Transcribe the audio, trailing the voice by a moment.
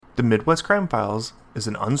The Midwest Crime Files is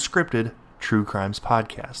an unscripted true crimes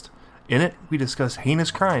podcast. In it, we discuss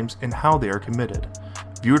heinous crimes and how they are committed.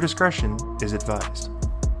 Viewer discretion is advised.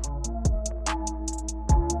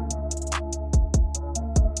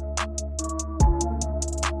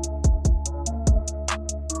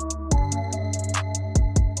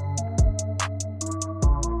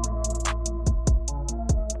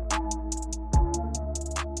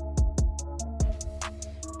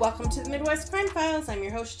 Welcome to the Midwest Crime Files. I'm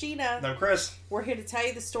your host, Gina. I'm Chris. We're here to tell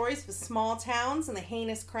you the stories of small towns and the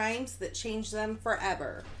heinous crimes that changed them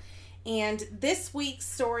forever. And this week's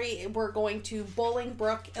story, we're going to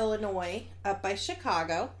Bolingbrook, Illinois, up by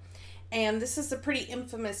Chicago. And this is a pretty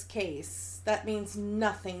infamous case. That means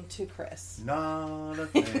nothing to Chris. Not a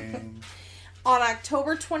thing. On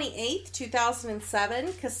October 28th,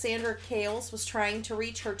 2007, Cassandra Kales was trying to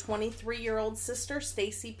reach her 23-year-old sister,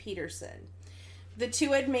 Stacy Peterson. The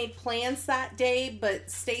two had made plans that day,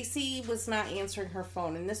 but Stacy was not answering her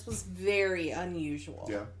phone, and this was very unusual.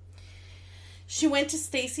 Yeah. She went to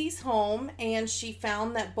Stacy's home, and she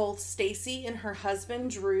found that both Stacy and her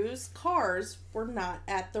husband, Drew's, cars were not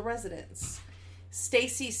at the residence.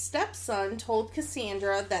 Stacy's stepson told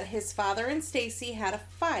Cassandra that his father and Stacy had a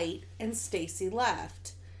fight, and Stacy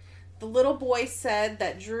left. The little boy said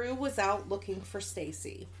that Drew was out looking for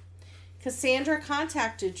Stacy. Cassandra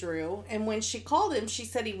contacted Drew, and when she called him, she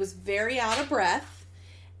said he was very out of breath,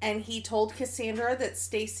 and he told Cassandra that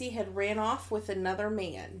Stacy had ran off with another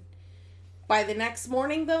man. By the next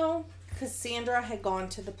morning, though, Cassandra had gone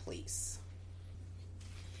to the police.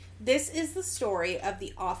 This is the story of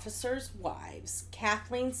the officers' wives,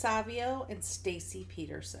 Kathleen Savio and Stacy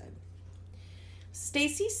Peterson.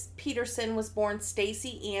 Stacy Peterson was born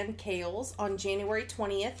Stacy Ann Kales on January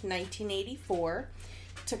 20th, 1984,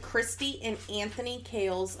 to Christy and Anthony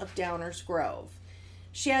Kales of Downers Grove.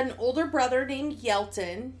 She had an older brother named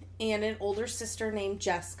Yelton and an older sister named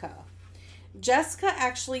Jessica. Jessica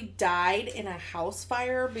actually died in a house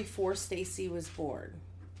fire before Stacy was born.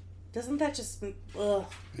 Doesn't that just... ugh.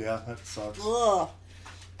 Yeah, that sucks. Ugh.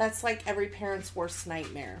 That's like every parent's worst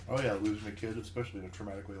nightmare. Oh yeah, losing a kid, especially in a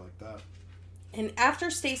traumatic way like that. And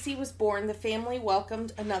after Stacy was born, the family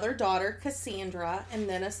welcomed another daughter, Cassandra, and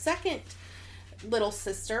then a second little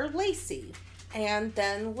sister, Lacey. And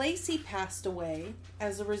then Lacey passed away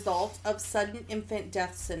as a result of sudden infant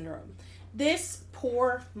death syndrome. This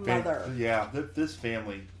poor mother. Yeah, this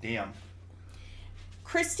family, damn.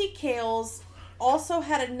 Christy Kales also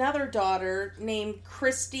had another daughter named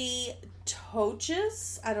Christy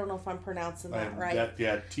Toches. I don't know if I'm pronouncing that right.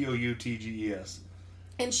 Yeah, Toutges.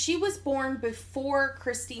 And she was born before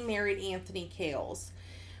Christy married Anthony Kales.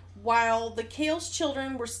 While the Kales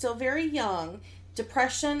children were still very young,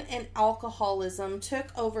 depression and alcoholism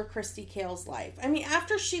took over Christy Kales' life. I mean,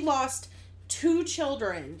 after she lost two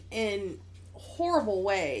children in horrible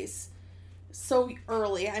ways so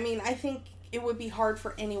early, I mean, I think it would be hard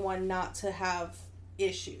for anyone not to have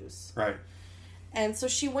issues. Right. And so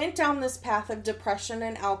she went down this path of depression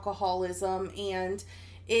and alcoholism, and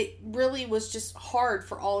it really was just hard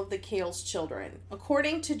for all of the Kales children.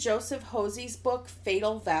 According to Joseph Hosey's book,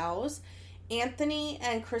 Fatal Vows, Anthony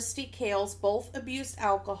and Christy Kales both abused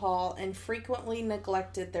alcohol and frequently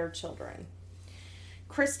neglected their children.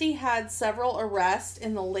 Christy had several arrests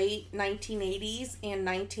in the late 1980s and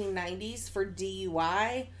 1990s for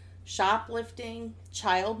DUI, shoplifting,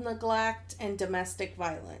 child neglect, and domestic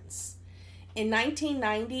violence. In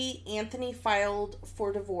 1990, Anthony filed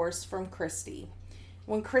for divorce from Christy.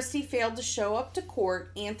 When Christy failed to show up to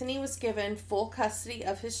court, Anthony was given full custody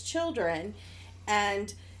of his children,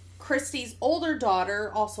 and Christy's older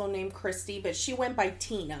daughter, also named Christy, but she went by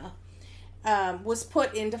Tina, was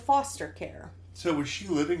put into foster care. So was she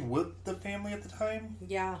living with the family at the time?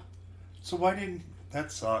 Yeah. So why didn't...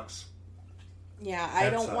 That sucks. Yeah, I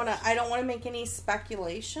don't want to make any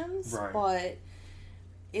speculations, right, but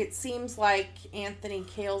it seems like Anthony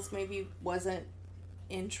Kales maybe wasn't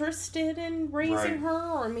interested in raising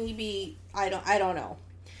her, or maybe I don't know.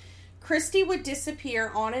 Christy would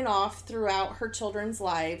disappear on and off throughout her children's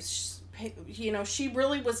lives. She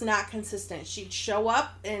really was not consistent. She'd show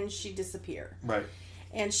up and she'd disappear. Right.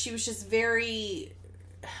 And she was just very,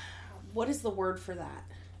 what is the word for that?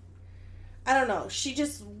 I don't know. She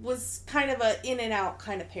just was kind of a in and out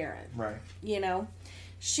kind of parent. Right.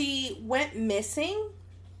 She went missing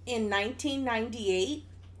in 1998,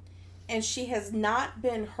 and she has not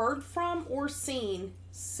been heard from or seen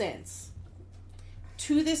since.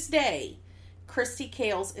 To this day, Christy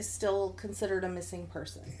Kales is still considered a missing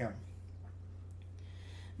person. Damn.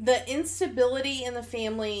 The instability in the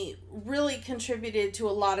family really contributed to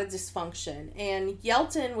a lot of dysfunction, and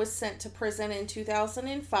Yelton was sent to prison in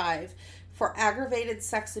 2005 for aggravated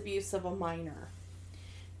sex abuse of a minor.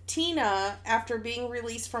 Tina, after being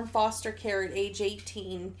released from foster care at age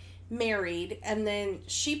 18, married, and then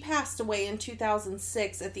she passed away in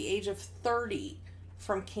 2006 at the age of 30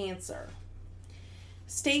 from cancer.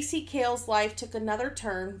 Stacy Cale's life took another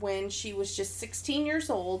turn when she was just 16 years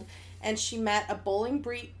old and she met a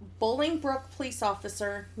Bolingbrook police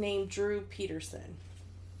officer named Drew Peterson.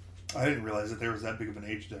 I didn't realize that there was that big of an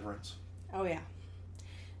age difference. Oh, yeah.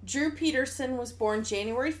 Drew Peterson was born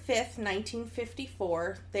January 5th,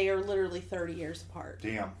 1954. They are literally 30 years apart.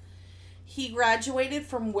 Damn. He graduated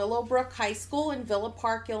from Willowbrook High School in Villa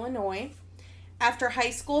Park, Illinois. After high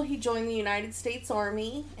school, he joined the United States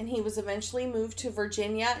Army, and he was eventually moved to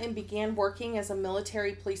Virginia and began working as a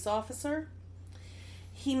military police officer.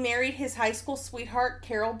 He married his high school sweetheart,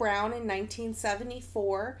 Carol Brown, in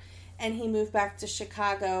 1974, and he moved back to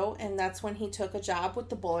Chicago, and that's when he took a job with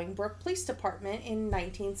the Bolingbrook Police Department in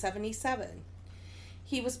 1977.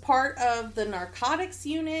 He was part of the narcotics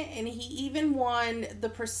unit, and he even won the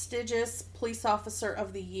prestigious Police Officer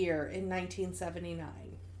of the Year in 1979.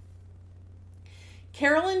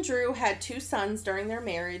 Carol and Drew had 2 sons during their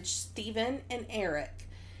marriage, Stephen and Eric.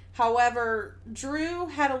 However, Drew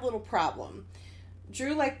had a little problem.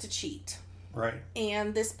 Drew liked to cheat. Right.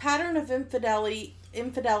 And this pattern of infidelity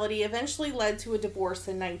eventually led to a divorce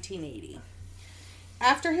in 1980.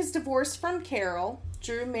 After his divorce from Carol,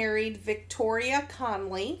 Drew married Victoria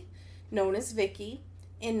Conley, known as Vicky,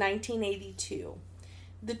 in 1982.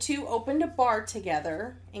 The two opened a bar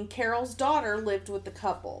together, and Carol's daughter lived with the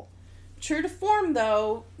couple. True to form,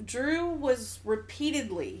 though, Drew was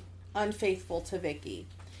repeatedly unfaithful to Vicky,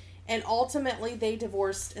 and ultimately they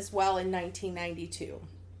divorced as well in 1992.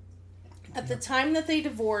 At the time that they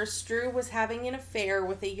divorced, Drew was having an affair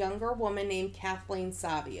with a younger woman named Kathleen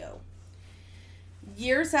Savio.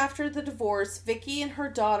 Years after the divorce, Vicky and her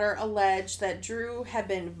daughter alleged that Drew had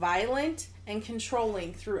been violent and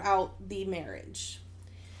controlling throughout the marriage.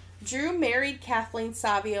 Drew married Kathleen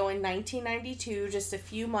Savio in 1992, just a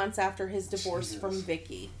few months after his divorce from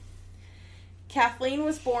Vicky. Kathleen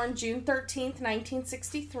was born June 13th,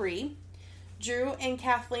 1963. Drew and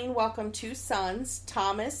Kathleen welcomed 2 sons,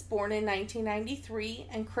 Thomas, born in 1993,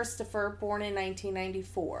 and Christopher, born in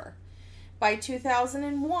 1994. By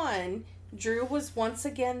 2001, Drew was once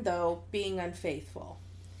again, though, being unfaithful.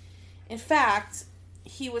 In fact,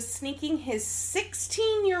 he was sneaking his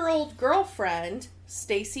 16-year-old girlfriend,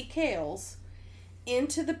 Stacy Cales,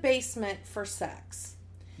 into the basement for sex.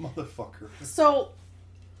 Motherfucker. So...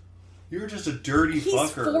 You're just a dirty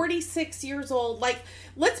fucker. He's 46 years old. Like,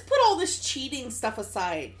 let's put all this cheating stuff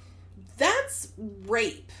aside. That's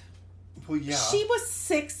rape. Well, yeah. She was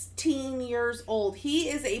 16 years old. He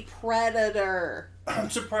is a predator. I'm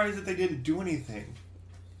surprised that they didn't do anything.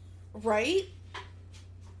 Right?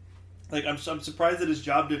 Like, I'm surprised that his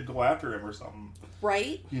job didn't go after him or something.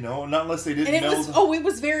 Right? You know, not unless they didn't know. It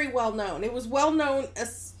was very well known. It was well known,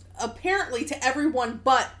 apparently, to everyone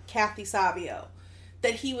but Kathy Savio,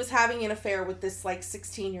 that he was having an affair with this,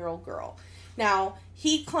 16-year-old girl. Now,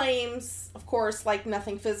 he claims, of course,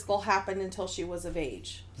 nothing physical happened until she was of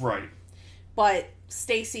age. Right. But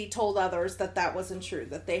Stacy told others that wasn't true,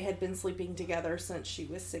 that they had been sleeping together since she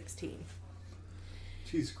was 16.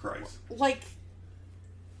 Jesus Christ.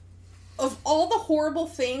 Of all the horrible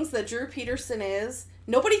things that Drew Peterson is,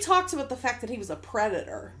 nobody talks about the fact that he was a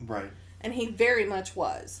predator. Right. And he very much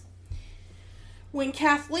was. When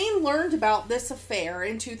Kathleen learned about this affair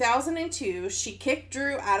in 2002, she kicked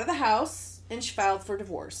Drew out of the house and she filed for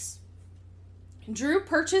divorce. Drew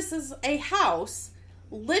purchases a house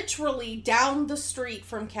literally down the street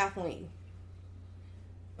from Kathleen.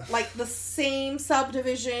 The same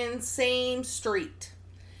subdivision, same street.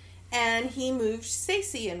 And he moved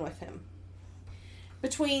Stacy in with him.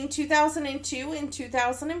 Between 2002 and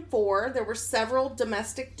 2004, there were several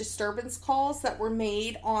domestic disturbance calls that were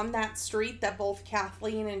made on that street that both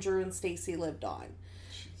Kathleen and Drew and Stacy lived on.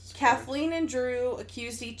 Kathleen and Drew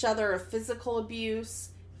accused each other of physical abuse,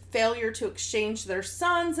 failure to exchange their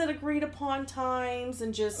sons at agreed upon times,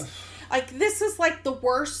 and just, this is the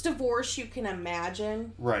worst divorce you can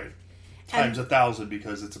imagine. Right. Times 1,000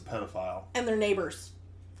 because it's a pedophile. And they're neighbors.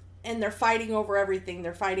 And they're fighting over everything.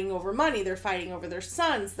 They're fighting over money. They're fighting over their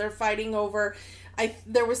sons. They're fighting over...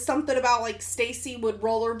 there was something about, Stacy would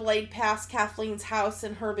rollerblade past Kathleen's house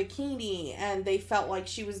in her bikini, and they felt like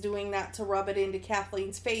she was doing that to rub it into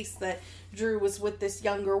Kathleen's face that Drew was with this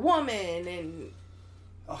younger woman, and,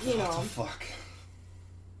 you know... What the fuck?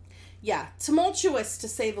 Yeah, tumultuous, to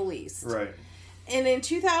say the least. Right. And in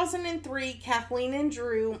 2003, Kathleen and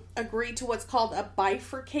Drew agreed to what's called a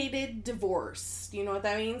bifurcated divorce. Do you know what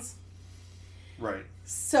that means? Right.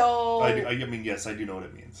 So... I mean, yes, I do know what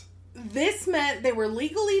it means. This meant they were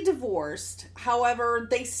legally divorced. However,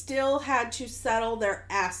 they still had to settle their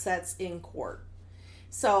assets in court.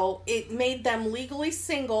 So it made them legally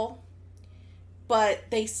single, but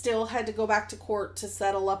they still had to go back to court to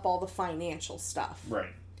settle up all the financial stuff.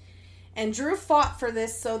 Right. And Drew fought for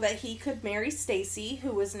this so that he could marry Stacy,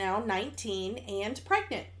 who was now 19 and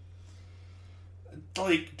pregnant.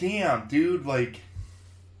 Like, damn, dude, like,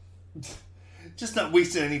 just not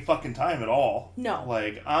wasting any fucking time at all. No.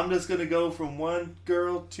 Like, I'm just gonna go from one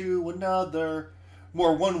girl to another,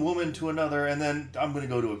 or one woman to another, and then I'm gonna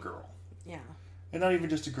go to a girl. Yeah. And not even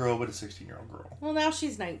just a girl, but a 16-year-old girl. Well, now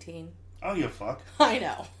she's 19. I don't give a fuck. I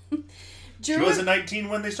know. She wasn't 19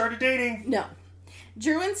 when they started dating. No.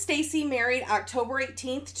 Drew and Stacy married October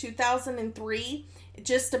 18th, 2003,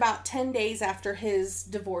 just about 10 days after his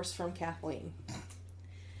divorce from Kathleen.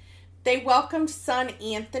 They welcomed son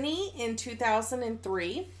Anthony in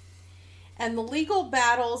 2003. And the legal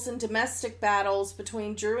battles and domestic battles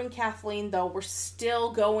between Drew and Kathleen, though, were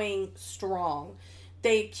still going strong.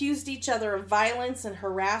 They accused each other of violence and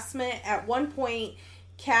harassment. At one point,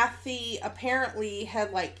 Kathy apparently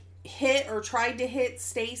had, hit or tried to hit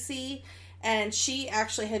Stacy, and she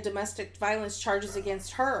actually had domestic violence charges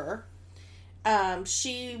against her.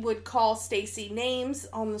 She would call Stacy names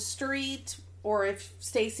on the street, or if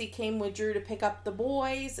Stacy came with Drew to pick up the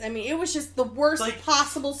boys. I mean, it was just the worst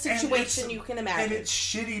possible situation you can imagine. And it's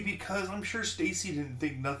shitty because I'm sure Stacy didn't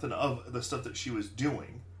think nothing of the stuff that she was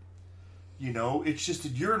doing. You know, it's just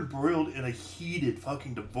that you're embroiled in a heated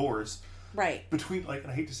fucking divorce. Right. Between, and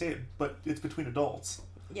I hate to say it, but it's between adults.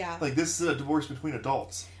 Yeah. This is a divorce between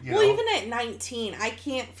adults. You know? Even at 19, I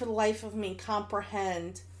can't for the life of me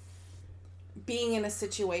comprehend being in a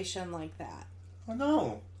situation like that. Well,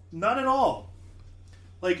 no. Not at all.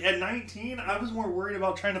 At 19, I was more worried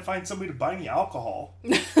about trying to find somebody to buy me alcohol.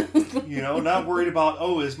 Not worried about,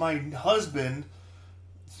 is my husband,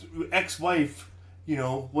 ex-wife,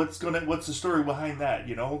 what's the story behind that,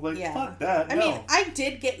 fuck that, I mean, I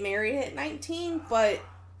did get married at 19, but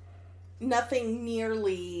nothing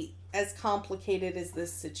nearly as complicated as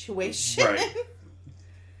this situation. Right.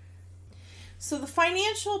 So the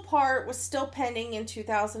financial part was still pending in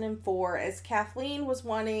 2004 as Kathleen was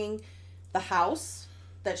wanting the house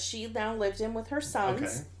that she now lived in with her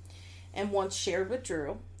sons and once shared with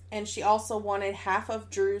Drew. And she also wanted half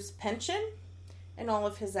of Drew's pension and all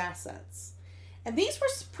of his assets. And these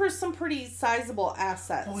were some pretty sizable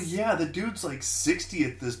assets. Oh, yeah, the dude's 60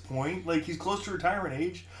 at this point. He's close to retirement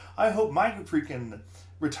age. I hope my freaking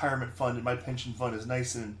retirement fund and my pension fund is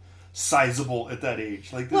nice and sizable at that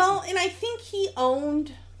age. And I think he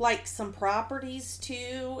owned, some properties,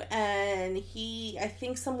 too. And I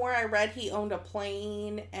think somewhere I read he owned a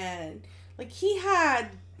plane. And, he had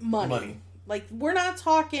money. We're not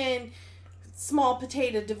talking small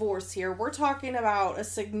potato divorce here. We're talking about a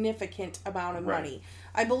significant amount of money.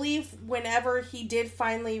 I believe whenever he did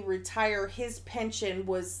finally retire, his pension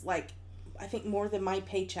was I think more than my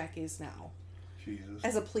paycheck is now. Jesus.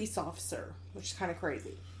 As a police officer, which is kind of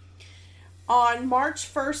crazy. On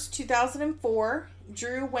March 1st, 2004,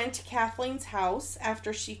 Drew went to Kathleen's house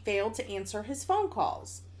after she failed to answer his phone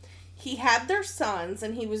calls. He had their sons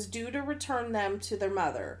and he was due to return them to their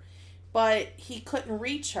mother, but he couldn't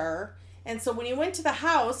reach her. And so when he went to the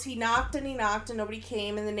house, he knocked and nobody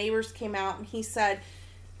came, and the neighbors came out and he said,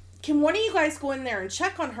 can one of you guys go in there and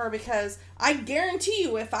check on her, because I guarantee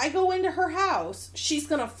you if I go into her house, she's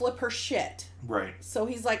going to flip her shit. Right. So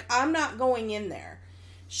he's like, I'm not going in there.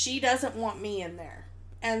 She doesn't want me in there.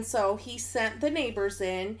 And so he sent the neighbors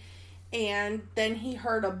in, and then he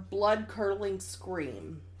heard a blood-curdling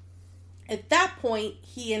scream. At that point,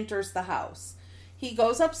 he enters the house. He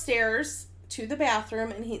goes upstairs to the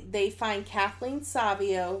bathroom, and they find Kathleen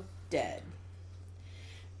Savio dead.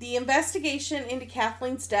 The investigation into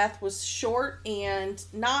Kathleen's death was short and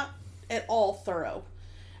not at all thorough.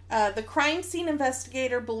 The crime scene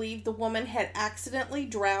investigator believed the woman had accidentally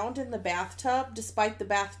drowned in the bathtub, despite the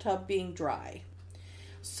bathtub being dry.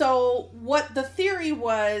 So what the theory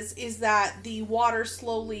is that the water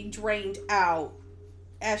slowly drained out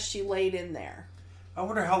as she laid in there. I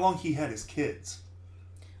wonder how long he had his kids.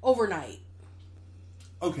 Overnight.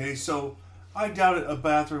 Okay, so I doubt a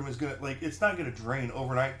bathroom is going to, it's not going to drain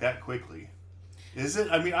overnight that quickly. Is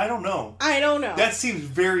it? I mean, I don't know. I don't know. That seems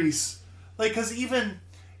very, because even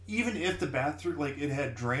if the bathroom, it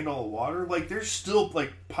had drained all the water, there's still,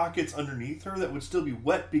 pockets underneath her that would still be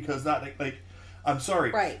wet because not, I'm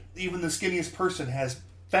sorry. Right. Even the skinniest person has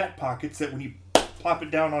fat pockets that when you plop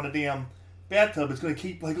it down on a damn bathtub, it's going to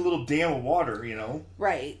keep like a little dam of water, you know?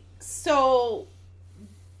 Right. So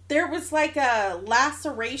there was like a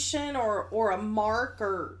laceration or a mark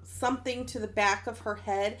or something to the back of her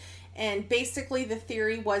head. And basically the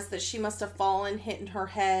theory was that she must have fallen, hit her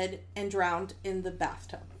head, and drowned in the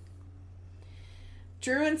bathtub.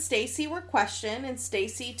 Drew and Stacy were questioned, and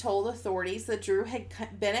Stacy told authorities that Drew had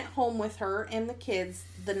been at home with her and the kids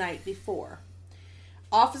the night before.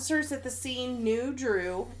 Officers at the scene knew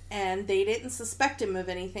Drew, and they didn't suspect him of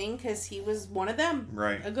anything because he was one of them.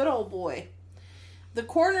 Right. A good old boy. The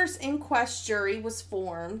coroner's inquest jury was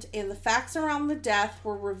formed, and the facts around the death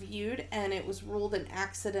were reviewed, and it was ruled an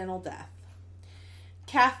accidental death.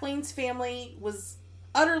 Kathleen's family was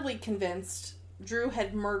utterly convinced Drew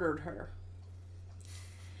had murdered her.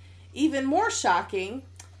 Even more shocking,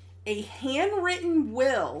 a handwritten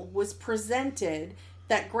will was presented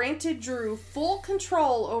that granted Drew full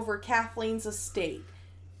control over Kathleen's estate.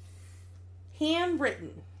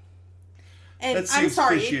 Handwritten. And I'm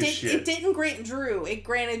sorry, it didn't grant Drew. It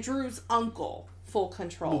granted Drew's uncle full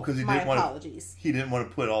control. Well, because he didn't want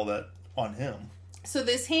to put all that on him. So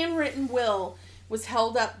this handwritten will was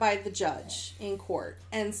held up by the judge in court.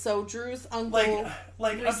 And so Drew's uncle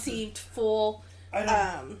received full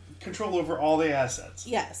control over all the assets.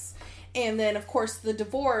 Yes. And then, of course, the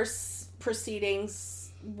divorce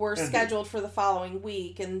proceedings were scheduled for the following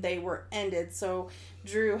week, and they were ended. So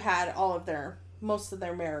Drew had most of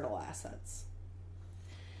their marital assets.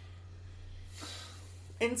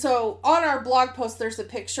 And so on our blog post, there's a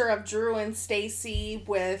picture of Drew and Stacy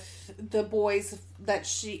with the boys that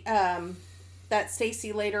that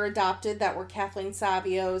Stacy later adopted that were Kathleen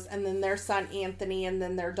Savio's, and then their son Anthony, and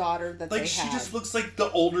then their daughter that they had. She just looks like the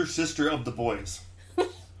older sister of the boys.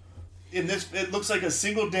 In this, it looks like a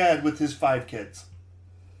single dad with his 5 kids.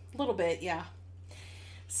 A little bit, yeah.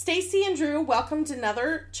 Stacy and Drew welcomed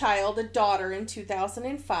another child, a daughter, in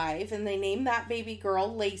 2005, and they named that baby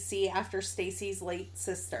girl Lacey after Stacy's late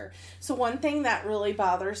sister. So one thing that really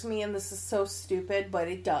bothers me, and this is so stupid, but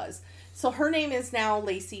it does. So her name is now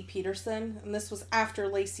Lacey Peterson, and this was after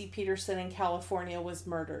Lacey Peterson in California was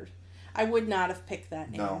murdered. I would not have picked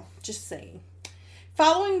that name. No. Just saying.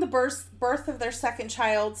 Following the birth of their second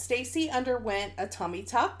child, Stacy underwent a tummy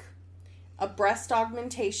tuck, a breast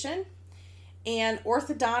augmentation, and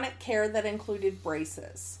orthodontic care that included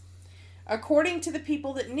braces. According to the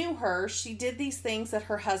people that knew her, she did these things at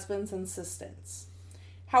her husband's insistence.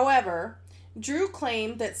 However, Drew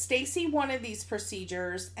claimed that Stacy wanted these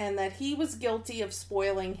procedures and that he was guilty of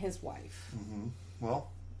spoiling his wife. Mm-hmm. Well,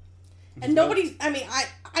 and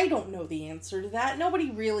I don't know the answer to that.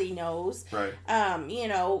 Nobody really knows. Right.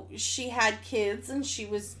 She had kids and she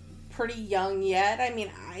was pretty young yet. I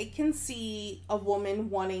mean, I can see a woman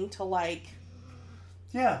wanting to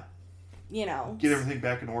get everything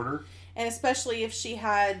back in order. And especially if she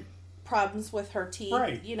had problems with her teeth,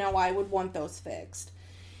 right. I would want those fixed.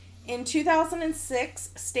 In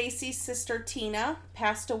 2006, Stacy's sister Tina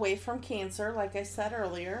passed away from cancer, like I said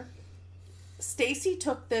earlier. Stacy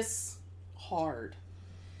took this hard.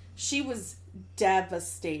 She was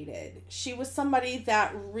devastated. She was somebody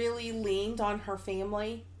that really leaned on her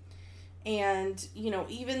family. And,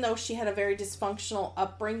 even though she had a very dysfunctional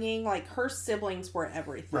upbringing, her siblings were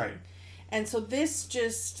everything. Right. And so this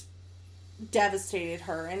just devastated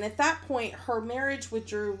her. And at that point, her marriage with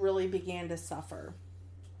Drew really began to suffer.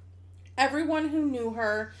 Everyone who knew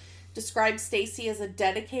her described Stacy as a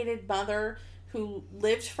dedicated mother who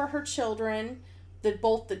lived for her children,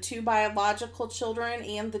 both the 2 biological children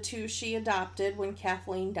and the 2 she adopted when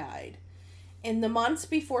Kathleen died. In the months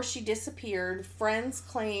before she disappeared, friends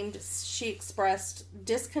claimed she expressed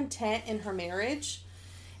discontent in her marriage,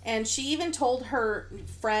 and she even told her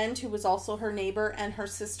friend, who was also her neighbor, and her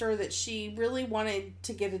sister that she really wanted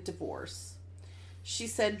to get a divorce. She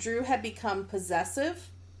said Drew had become possessive,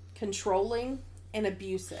 controlling, and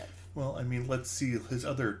abusive. Well, let's see his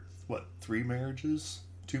other, 3 marriages?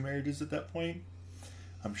 2 marriages at that point?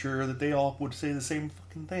 I'm sure that they all would say the same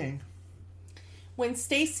fucking thing. When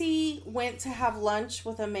Stacy went to have lunch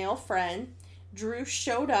with a male friend, Drew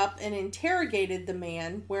showed up and interrogated the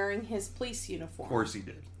man wearing his police uniform. Of course he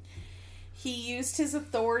did. He used his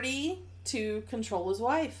authority to control his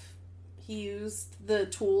wife. He used the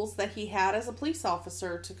tools that he had as a police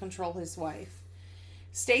officer to control his wife.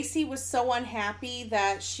 Stacy was so unhappy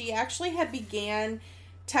that she actually had began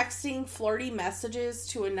texting flirty messages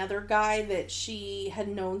to another guy that she had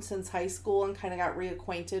known since high school and kind of got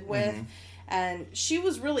reacquainted with. Mm-hmm. And she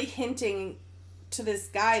was really hinting to this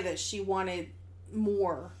guy that she wanted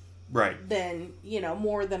more than,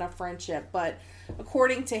 more than a friendship. But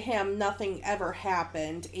according to him, nothing ever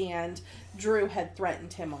happened, and Drew had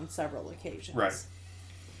threatened him on several occasions. Right.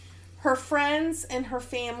 Her friends and her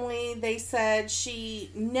family, they said she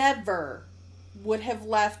never would have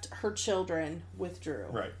left her children with Drew.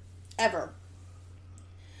 Right. Ever.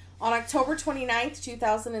 On October 29th,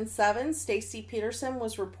 2007, Stacy Peterson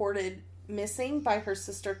was reported missing by her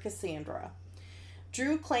sister Cassandra.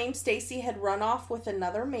 Drew claimed Stacy had run off with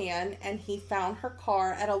another man, and he found her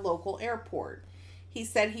car at a local airport. He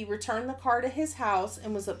said he returned the car to his house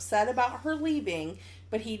and was upset about her leaving,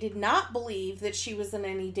 but he did not believe that she was in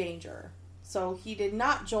any danger. So he did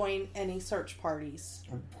not join any search parties.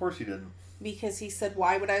 Of course he didn't. Because he said,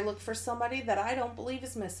 why would I look for somebody that I don't believe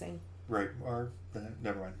is missing? Right. Or,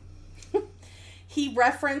 never mind. He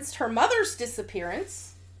referenced her mother's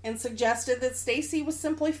disappearance and suggested that Stacy was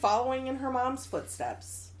simply following in her mom's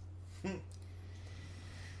footsteps.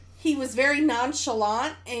 He was very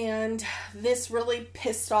nonchalant, and this really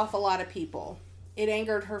pissed off a lot of people. It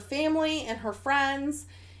angered her family and her friends,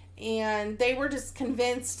 and they were just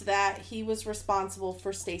convinced that he was responsible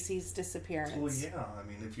for Stacy's disappearance. Well, yeah. I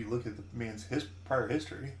mean, if you look at the man's prior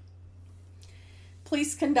history.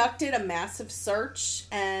 Police conducted a massive search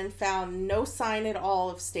and found no sign at all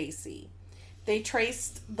of Stacy. They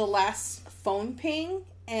traced the last phone ping,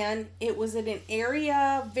 and it was in an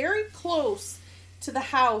area very close to the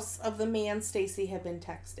house of the man Stacy had been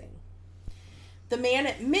texting. The man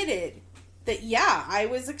admitted that, yeah, I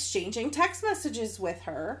was exchanging text messages with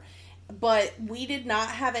her, but we did not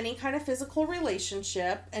have any kind of physical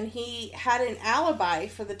relationship, and he had an alibi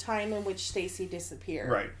for the time in which Stacy disappeared.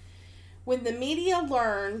 Right. When the media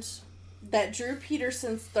learned that Drew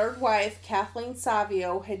Peterson's third wife, Kathleen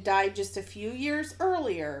Savio, had died just a few years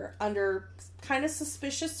earlier under kind of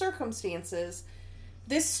suspicious circumstances,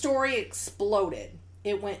 this story exploded.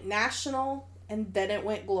 It went national, and then it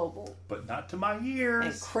went global. But not to my ears.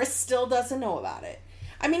 And Chris still doesn't know about it.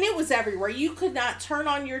 I mean, it was everywhere. You could not turn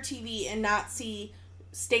on your TV and not see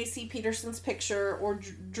Stacy Peterson's picture or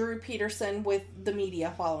Drew Peterson with the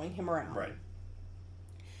media following him around. Right.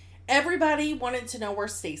 Everybody wanted to know where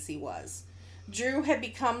Stacy was. Drew had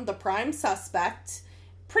become the prime suspect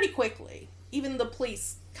pretty quickly. Even the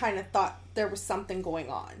police kind of thought there was something going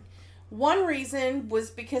on. One reason was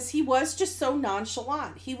because he was just so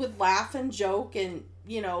nonchalant. He would laugh and joke and,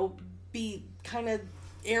 be kind of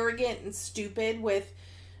arrogant and stupid with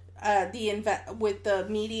the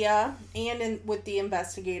media and with the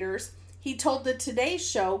investigators. He told the Today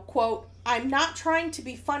Show, quote, "I'm not trying to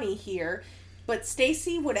be funny here, but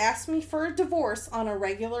Stacy would ask me for a divorce on a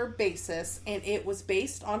regular basis, and it was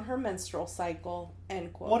based on her menstrual cycle,"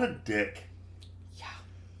 end quote. What a dick. Yeah.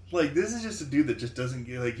 Like, this is just a dude that just doesn't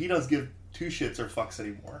give, he doesn't give two shits or fucks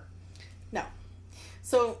anymore. No.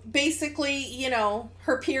 So, basically,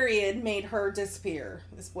 her period made her disappear,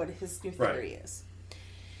 is what his new theory is.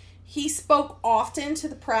 He spoke often to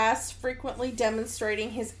the press, frequently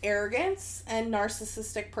demonstrating his arrogance and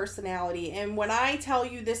narcissistic personality. And when I tell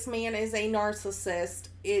you this man is a narcissist,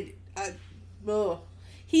 he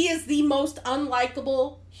is the most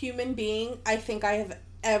unlikable human being I think I have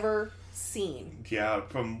ever seen. Yeah,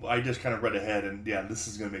 I just kind of read ahead, and yeah, this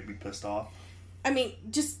is going to make me pissed off. I mean,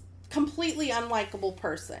 just completely unlikable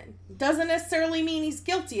person. Doesn't necessarily mean he's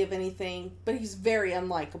guilty of anything, but he's very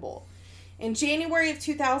unlikable. In January of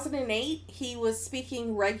 2008, he was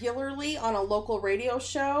speaking regularly on a local radio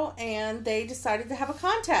show, and they decided to have a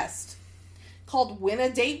contest called Win a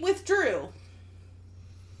Date with Drew.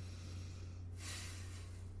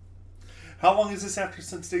 How long is this after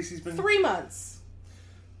since Stacy's been... 3 months.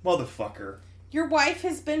 Motherfucker. Your wife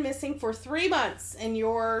has been missing for 3 months, and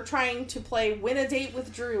you're trying to play Win a Date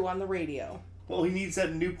with Drew on the radio. Well, he needs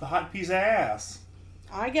that new hot piece of ass.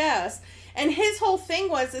 I guess. And his whole thing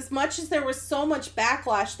was, as much as there was so much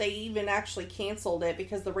backlash, they even actually canceled it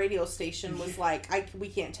because the radio station was like, we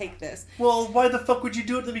can't take this. Well, why the fuck would you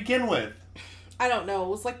do it to begin with? I don't know. It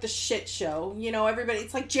was like the shit show. Everybody,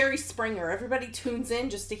 it's like Jerry Springer. Everybody tunes in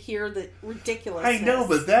just to hear the ridiculousness. I know,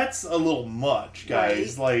 but that's a little much,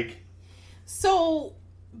 guys. Right? So,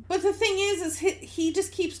 but the thing is he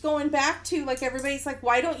just keeps going back to, like, everybody's like,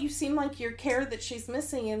 why don't you seem like you care that she's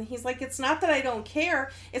missing? And he's like, it's not that I don't care.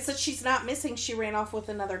 It's that she's not missing. She ran off with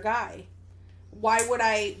another guy. Why would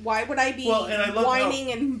I be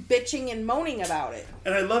whining and bitching and moaning about it?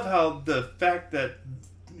 And I love how the fact that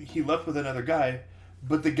he left with another guy,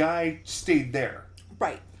 but the guy stayed there.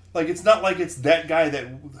 Right. Like, it's not like it's that guy that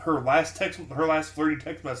her last flirty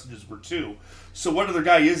text messages were to. So what other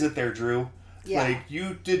guy is it there, Drew? Yeah. Like,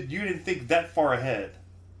 you didn't think that far ahead.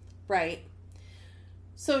 Right.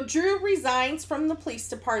 So Drew resigns from the police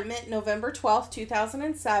department November 12th,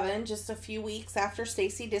 2007, just a few weeks after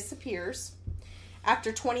Stacy disappears.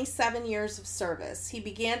 After 27 years of service, he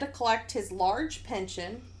began to collect his large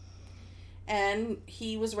pension, and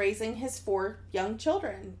he was raising his 4 young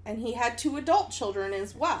children. And he had 2 adult children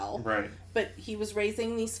as well. Right. But he was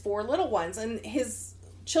raising these 4 little ones. And his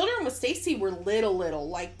children with Stacy were little.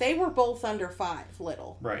 Like, they were both under 5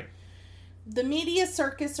 little. Right. The media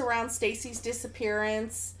circus around Stacy's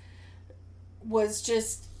disappearance was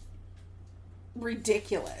just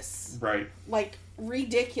ridiculous. Right. Like,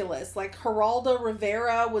 ridiculous. Like, Geraldo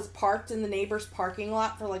Rivera was parked in the neighbor's parking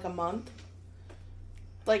lot for like a month.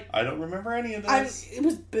 Like, I don't remember any of this. It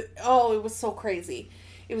was so crazy.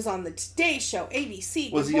 It was on the Today Show,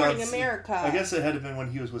 ABC, Good Morning America. I guess it had to have been when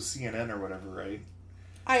he was with CNN or whatever, right?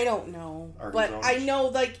 I don't know. Or but I know,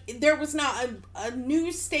 like, there was not a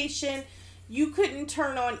news station. You couldn't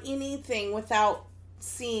turn on anything without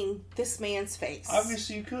seeing this man's face.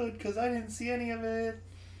 Obviously you could, because I didn't see any of it.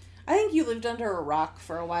 I think you lived under a rock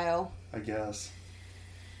for a while. I guess.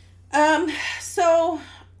 So,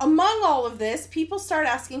 among all of this, people start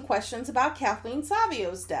asking questions about Kathleen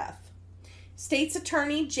Savio's death. State's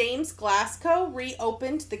attorney James Glasgow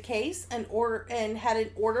reopened the case and had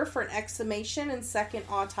an order for an exhumation and second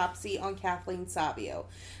autopsy on Kathleen Savio.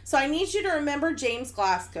 So I need you to remember James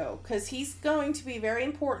Glasgow, because he's going to be very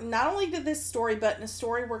important, not only to this story, but in a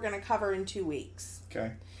story we're going to cover in 2 weeks.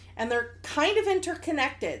 Okay. And they're kind of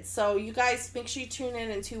interconnected, so you guys make sure you tune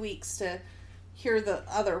in 2 weeks to hear the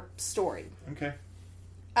other story. Okay.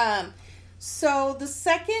 So the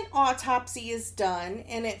second autopsy is done,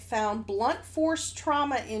 and it found blunt force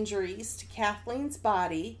trauma injuries to Kathleen's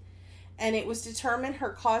body, and it was determined her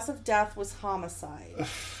cause of death was homicide.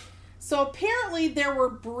 So apparently there were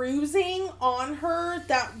bruising on her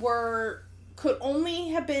that could only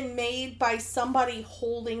have been made by somebody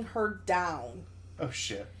holding her down. Oh,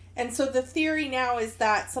 shit. And so the theory now is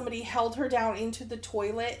that somebody held her down into the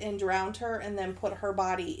toilet and drowned her and then put her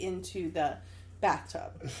body into the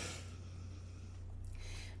bathtub.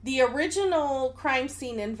 The original crime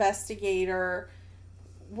scene investigator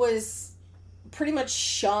was pretty much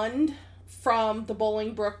shunned from the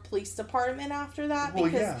Bolingbrook Police Department after that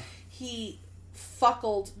because he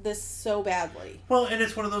fuckled this so badly. Well, and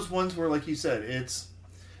it's one of those ones where, like you said,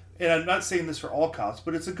 and I'm not saying this for all cops,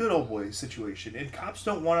 but it's a good old boy situation. And cops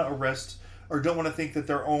don't want to arrest or don't want to think that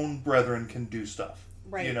their own brethren can do stuff.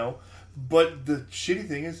 Right. You know? But the shitty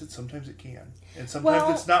thing is that sometimes it can. And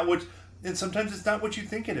sometimes it's not what... And sometimes it's not what you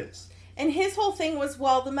think it is. And his whole thing was,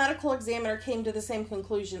 well, the medical examiner came to the same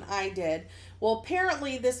conclusion I did. Well,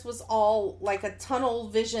 apparently this was all like a tunnel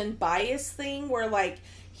vision bias thing where, like,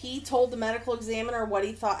 he told the medical examiner what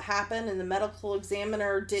he thought happened, and the medical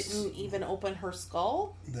examiner didn't even open her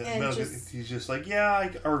skull. He's just like,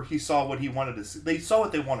 or he saw what he wanted to see. They saw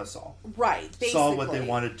what they want to saw. Right, basically. Saw what they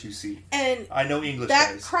wanted to see. And I know English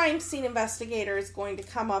that guys. crime scene investigator is going to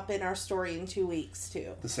come up in our story in 2 weeks,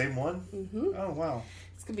 too. The same one? Mm-hmm. Oh, wow.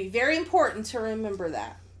 It's going to be very important to remember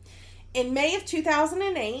that. In May of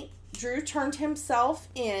 2008, Drew turned himself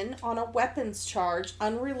in on a weapons charge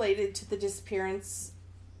unrelated to the disappearance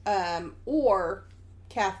or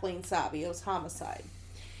Kathleen Savio's homicide.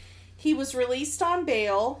 He was released on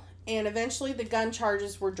bail, and eventually the gun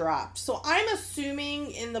charges were dropped. So I'm assuming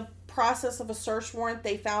in the process of a search warrant,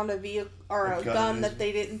 they found a vehicle or a gun that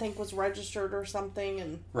they didn't think was registered or something,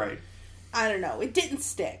 and right. I don't know. It didn't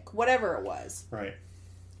stick, whatever it was. Right.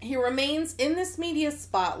 He remains in this media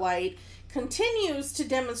spotlight, continues to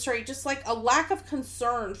demonstrate just like a lack of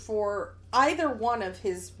concern for either one of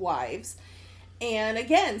his wives. And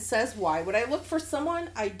again, says, why would I look for someone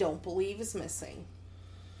I don't believe is missing?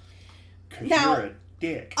 Now, you're a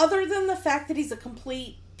dick. Other than the fact that he's a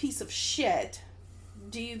complete piece of shit,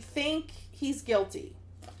 do you think he's guilty?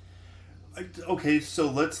 Okay, so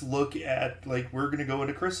let's look at, like, we're going to go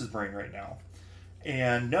into Chris's brain right now.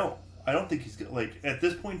 And no, I don't think he's guilty. Like, at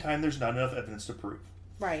this point in time, there's not enough evidence to prove.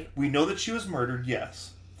 Right. We know that she was murdered,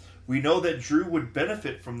 yes. We know that Drew would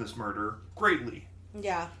benefit from this murder greatly.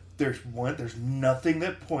 Yeah. There's nothing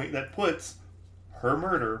that puts her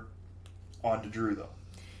murder onto Drew, though.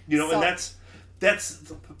 You know, and that's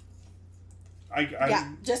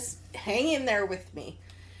just hang in there with me.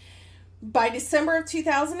 By December of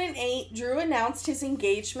 2008, Drew announced his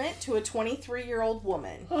engagement to a 23-year-old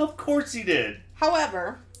woman. Of course he did.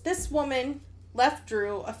 However, this woman left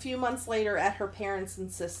Drew a few months later at her parents'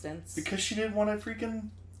 insistence. Because she didn't want to freaking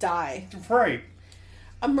die. Right.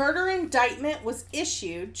 A murder indictment was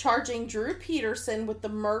issued charging Drew Peterson with the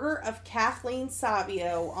murder of Kathleen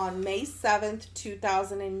Savio on May 7th,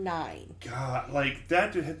 2009. God, like,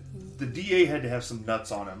 that, the DA had to have some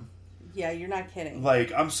nuts on him. Yeah, you're not kidding.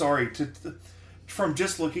 Like, I'm sorry, from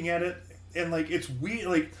just looking at it, and, like, it's weird,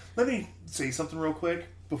 like, let me say something real quick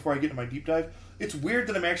before I get into my deep dive. It's weird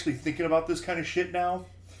that I'm actually thinking about this kind of shit now.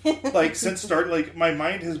 Like, my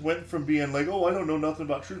mind has went from being like, oh, I don't know nothing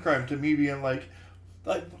about true crime, to me being like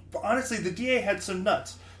honestly, the DA had some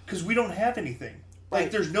nuts, because we don't have anything.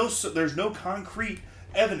 Like, right. there's no concrete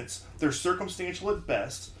evidence. There's circumstantial at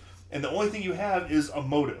best, and the only thing you have is a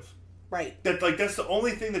motive. Right. That's the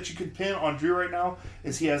only thing that you can pin on Drew right now,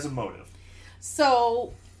 is he has a motive.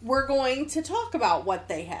 So, we're going to talk about what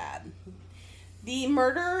they had. The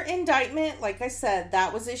murder indictment, like I said,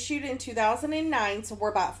 that was issued in 2009, so we're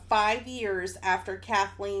about 5 years after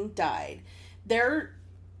Kathleen died. Their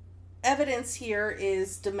evidence here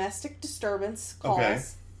is domestic disturbance calls. Okay.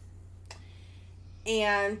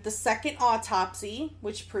 And the second autopsy,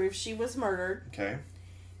 which proves she was murdered. Okay.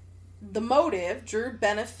 The motive, Drew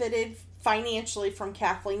benefited financially from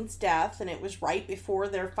Kathleen's death, and it was right before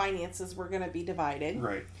their finances were going to be divided.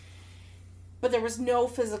 Right. But there was no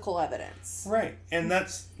physical evidence. Right. And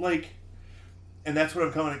that's what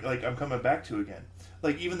I'm coming back to again.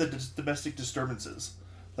 Like, even the domestic disturbances.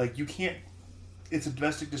 Like, you can't, it's a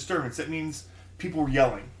domestic disturbance. That means people were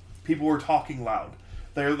yelling. People were talking loud.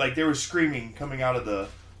 They were screaming coming out of the,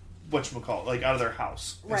 whatchamacallit, like, out of their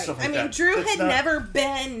house. And right. Stuff like I mean, that. Drew had never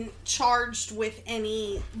been charged with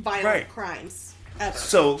any violent crimes ever.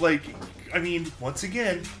 So, like, I mean, once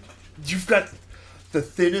again, you've got the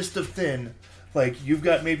thinnest of thin. Like, you've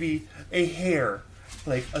got maybe a hair,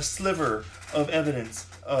 like a sliver of evidence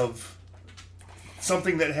of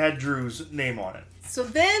something that had Drew's name on it. So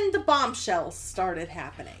then the bombshells started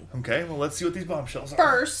happening. Okay, well, let's see what these bombshells are.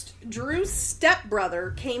 First, Drew's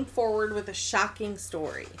stepbrother came forward with a shocking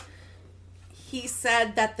story. He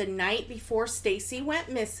said that the night before Stacy went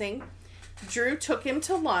missing, Drew took him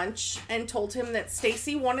to lunch and told him that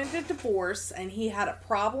Stacy wanted a divorce and he had a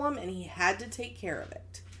problem and he had to take care of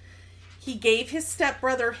it. He gave his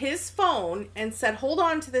stepbrother his phone and said, hold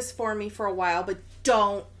on to this for me for a while, but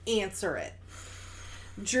don't answer it.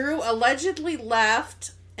 Drew allegedly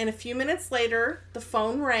left, and a few minutes later, the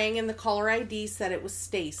phone rang and the caller ID said it was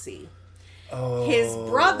Stacy. Oh. His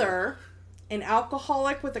brother, an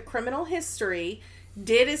alcoholic with a criminal history,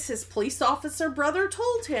 did as his police officer brother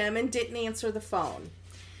told him and didn't answer the phone.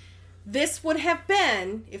 This would have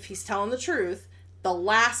been, if he's telling the truth, the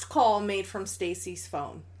last call made from Stacy's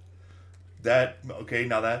phone.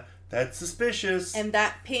 That's suspicious. And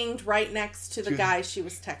that pinged right next to the guy she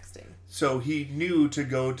was texting. So he knew to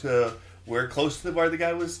go to close to where the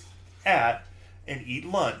guy was at and eat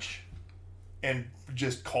lunch and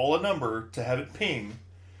just call a number to have it ping.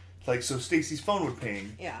 Like, so Stacy's phone would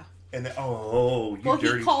ping. Yeah. And then,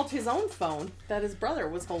 he called his own phone that his brother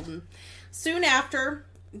was holding. Soon after,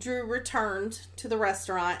 Drew returned to the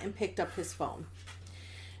restaurant and picked up his phone.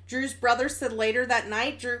 Drew's brother said later that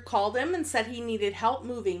night, Drew called him and said he needed help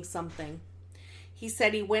moving something. He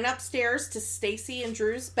said he went upstairs to Stacy and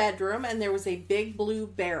Drew's bedroom and there was a big blue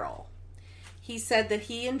barrel. He said that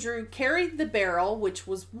he and Drew carried the barrel, which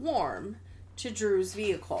was warm, to Drew's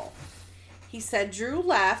vehicle. He said Drew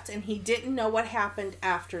left and he didn't know what happened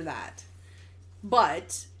after that.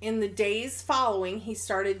 But in the days following, he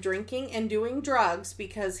started drinking and doing drugs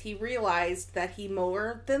because he realized that he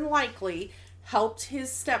more than likely helped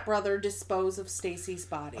his stepbrother dispose of Stacy's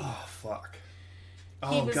body. Oh, fuck.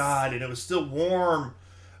 God, and it was still warm.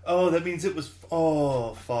 Oh, that means it was...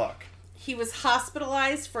 Oh, fuck. He was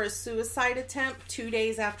hospitalized for a suicide attempt 2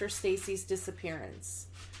 days after Stacy's disappearance.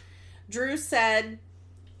 Drew said,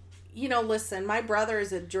 listen, my brother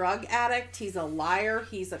is a drug addict. He's a liar.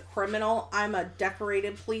 He's a criminal. I'm a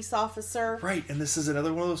decorated police officer. Right, and this is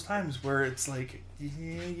another one of those times where it's like,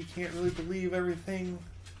 you can't really believe everything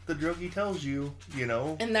the druggie tells you,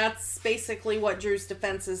 And that's basically what Drew's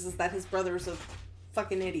defense is that his brother's a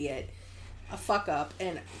fucking idiot, a fuck up,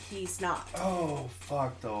 and he's not. Oh,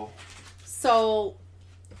 fuck, though. So,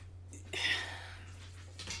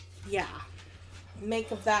 yeah. Make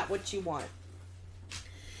of that what you want.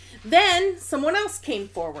 Then, someone else came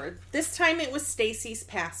forward. This time it was Stacy's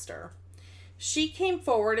pastor. He came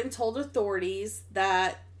forward and told authorities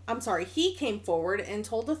that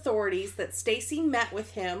Stacy met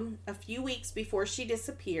with him a few weeks before she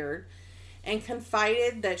disappeared and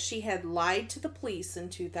confided that she had lied to the police in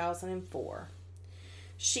 2004.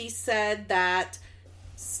 She said that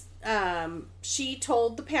she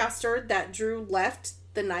told the pastor that Drew left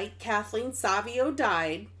the night Kathleen Savio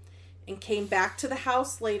died. and came back to the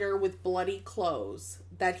house later with bloody clothes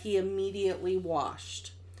that he immediately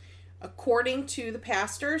washed. According to the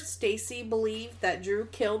pastor, Stacy believed that Drew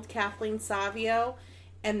killed Kathleen Savio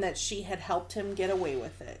and that she had helped him get away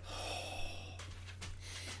with it.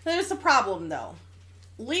 There's a problem, though.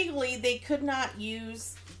 Legally, they could not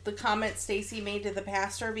use the comment Stacy made to the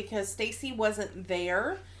pastor because Stacy wasn't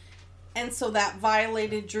there, and so that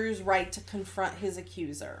violated Drew's right to confront his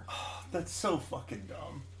accuser. Oh, that's so fucking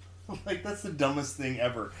dumb. Like, that's the dumbest thing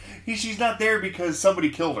ever. She's not there because somebody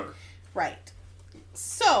killed her. Right.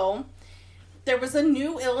 So, there was a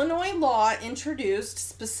new Illinois law introduced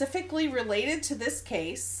specifically related to this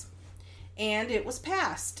case, and it was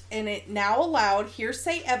passed. And it now allowed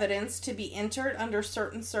hearsay evidence to be entered under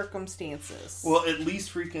certain circumstances. Well, at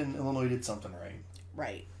least freaking Illinois did something right.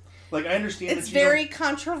 Right. Like, I understand it's very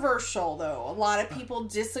controversial, though. A lot of people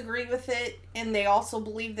disagree with it, and they also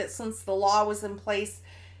believe that since the law was in place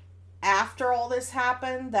after all this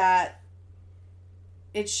happened, that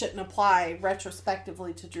it shouldn't apply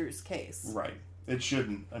retrospectively to Drew's case. Right. It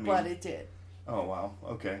shouldn't. I mean, but it did. Oh, wow.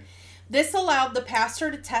 Okay. This allowed the pastor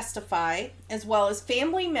to testify, as well as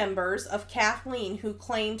family members of Kathleen who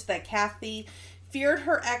claimed that Kathy feared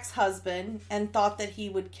her ex-husband and thought that he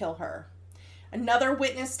would kill her. Another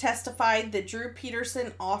witness testified that Drew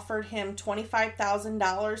Peterson offered him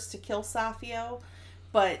 $25,000 to kill Savio,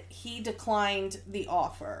 but he declined the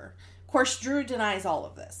offer. Of course, Drew denies all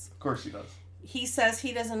of this. Of course he does. He says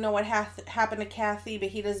he doesn't know what happened to Kathy, but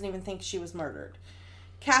he doesn't even think she was murdered.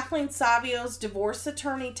 Kathleen Savio's divorce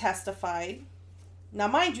attorney testified. Now,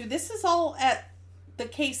 mind you, this is all at the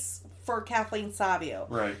case for Kathleen Savio.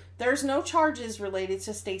 Right. There's no charges related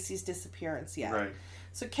to Stacy's disappearance yet. Right.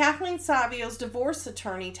 So Kathleen Savio's divorce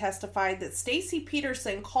attorney testified that Stacy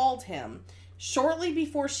Peterson called him shortly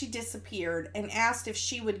before she disappeared and asked if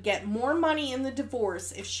she would get more money in the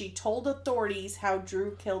divorce if she told authorities how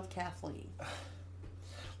Drew killed Kathleen.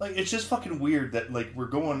 Like, it's just fucking weird that, like, we're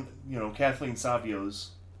going, Kathleen Savio's,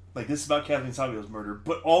 like, this is about Kathleen Savio's murder,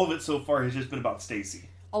 but all of it so far has just been about Stacy.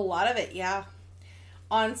 A lot of it, yeah.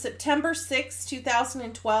 On September 6,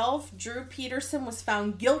 2012, Drew Peterson was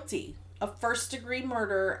found guilty of first-degree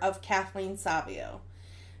murder of Kathleen Savio.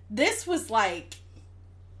 This was, like,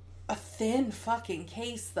 a thin fucking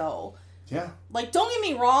case, though. Yeah. Like, don't get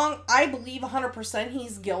me wrong, I believe 100%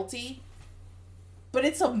 he's guilty, but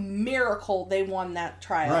it's a miracle they won that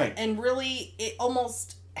trial. Right. And really, it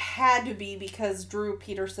almost had to be because Drew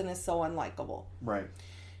Peterson is so unlikable. Right.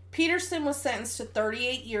 Peterson was sentenced to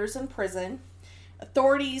 38 years in prison.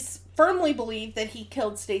 Authorities firmly believe that he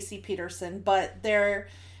killed Stacy Peterson, but they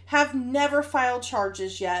have never filed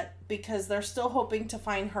charges yet because they're still hoping to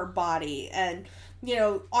find her body. And,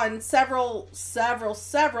 on several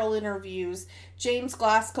interviews, James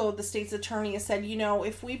Glasgow, the state's attorney, has said,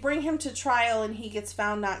 if we bring him to trial and he gets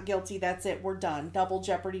found not guilty, that's it. We're done. Double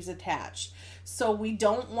jeopardy's attached. So we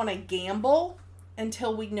don't want to gamble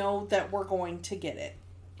until we know that we're going to get it.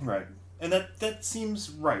 Right. And that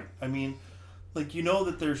seems right. I mean, like,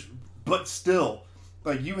 that there's... But still,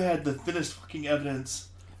 like, you had the thinnest fucking evidence...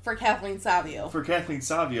 For Kathleen Savio.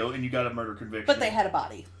 And you got a murder conviction. But they had a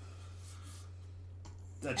body.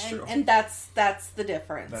 That's true. And that's the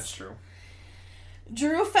difference. That's true.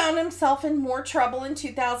 Drew found himself in more trouble in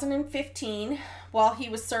 2015 while he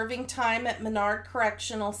was serving time at Menard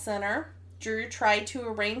Correctional Center. Drew tried to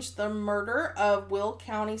arrange the murder of Will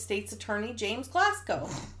County State's Attorney James Glasgow.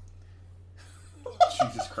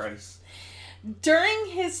 Jesus Christ. During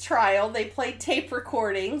his trial, they played tape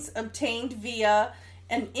recordings obtained via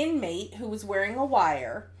an inmate who was wearing a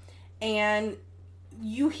wire, and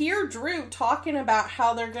you hear Drew talking about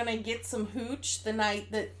how they're going to get some hooch the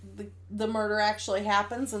night that the murder actually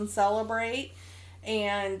happens and celebrate.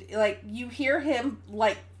 And, like, you hear him,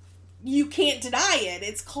 like, you can't deny it.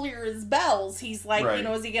 It's clear as bells. He's like, right.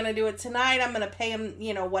 Is he going to do it tonight? I'm going to pay him,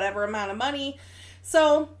 whatever amount of money.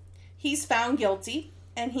 So, he's found guilty,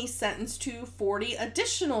 and he's sentenced to 40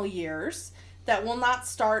 additional years that will not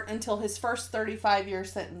start until his first 35-year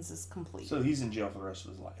sentence is complete. So he's in jail for the rest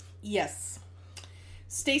of his life. Yes.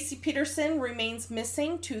 Stacy Peterson remains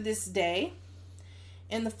missing to this day.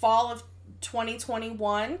 In the fall of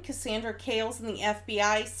 2021, Cassandra Kales and the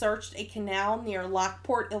FBI searched a canal near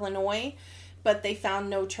Lockport, Illinois, but they found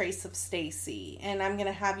no trace of Stacy. And I'm going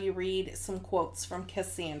to have you read some quotes from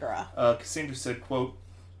Cassandra. Cassandra said, quote,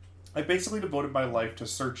 "I basically devoted my life to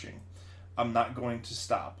searching. I'm not going to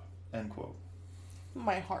stop," end quote.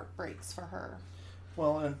 My heart breaks for her.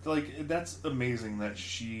 Well, and, like, that's amazing that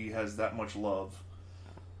she has that much love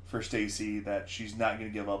for Stacy that she's not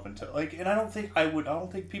going to give up until like, and I don't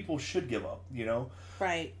think people should give up, you know?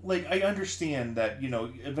 Right. Like, I understand that, you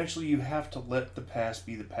know, eventually you have to let the past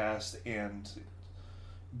be the past and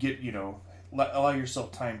get, you know, allow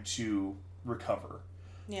yourself time to recover.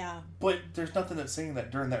 Yeah. But there's nothing that's saying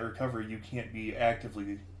that during that recovery you can't be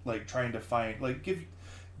actively, like, trying to find, like, give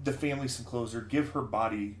the family some closure, give her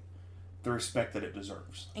body the respect that it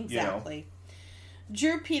deserves. Exactly. You know?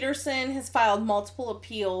 Drew Peterson has filed multiple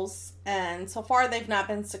appeals, and so far they've not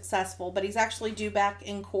been successful, but he's actually due back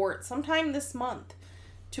in court sometime this month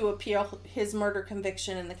to appeal his murder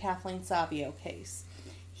conviction in the Kathleen Savio case.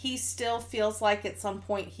 He still feels like at some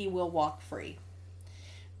point he will walk free.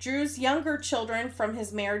 Drew's younger children from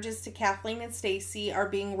his marriages to Kathleen and Stacy are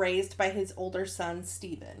being raised by his older son,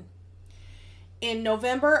 Stephen. In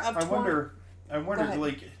November of... I wonder,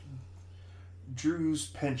 like, Drew's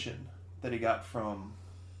pension that he got from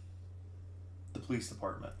the police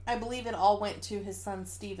department. I believe it all went to his son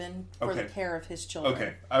Stephen for the care of his children.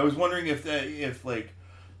 Okay. I was wondering if like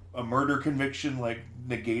a murder conviction like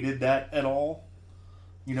negated that at all.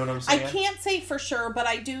 You know what I'm saying? I can't say for sure, but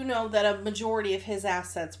I do know that a majority of his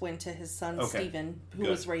assets went to his son Stephen, who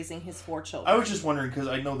was raising his 4 children. I was just wondering because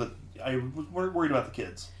I know that I was worried about the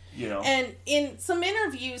kids. You know. And in some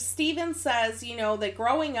interviews, Stephen says, you know, that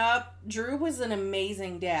growing up, Drew was an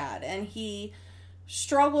amazing dad, and he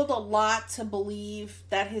struggled a lot to believe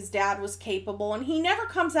that his dad was capable, and he never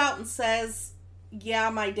comes out and says, yeah,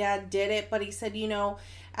 my dad did it, but he said, you know,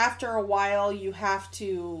 after a while, you have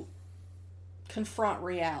to confront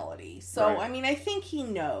reality. So, right. I mean, I think he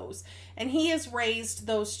knows. And he has raised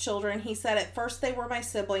those children. He said at first they were my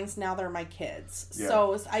siblings, now they're my kids. Yeah.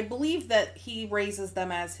 So, I believe that he raises them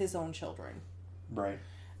as his own children. Right.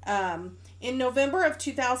 In November of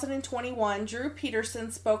 2021, Drew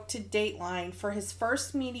Peterson spoke to Dateline for his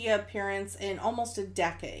first media appearance in almost a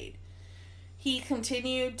decade. He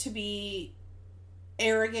continued to be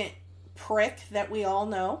arrogant prick that we all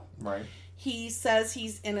know. Right. He says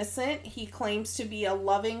he's innocent. He claims to be a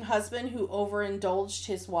loving husband who overindulged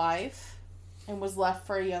his wife and was left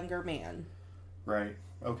for a younger man. Right.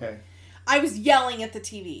 Okay. I was yelling at the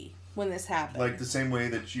TV when this happened. Like the same way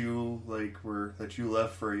that you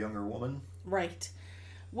left for a younger woman? Right.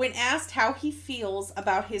 When asked how he feels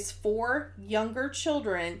about his 4 younger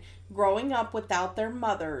children growing up without their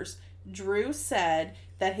mothers, Drew said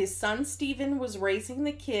that his son Stephen was raising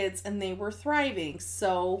the kids and they were thriving.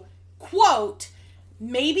 So, quote,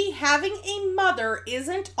 maybe having a mother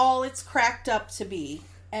isn't all it's cracked up to be,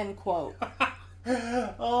 end quote.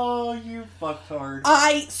 Oh, you fucktard.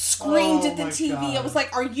 I screamed at the TV. God. I was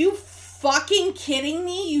like, are you fucking kidding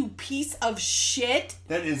me, you piece of shit?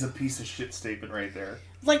 That is a piece of shit statement right there.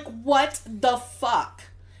 Like, what the fuck?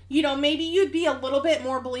 You know, maybe you'd be a little bit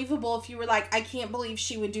more believable if you were like, I can't believe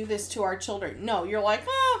she would do this to our children. No, you're like,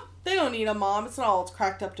 they don't need a mom. It's not all it's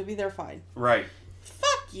cracked up to be. They're fine. Right.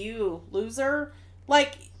 Fuck you, loser.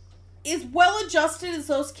 Like, as well-adjusted as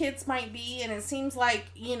those kids might be, and it seems like,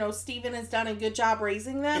 you know, Stephen has done a good job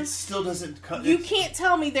raising them. It still doesn't... You can't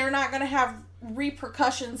tell me they're not going to have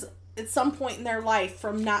repercussions at some point in their life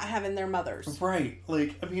from not having their mothers. Right.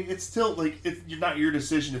 Like, I mean, it's still, like, it's not your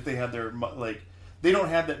decision if they have their, like, they don't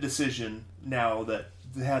have that decision now that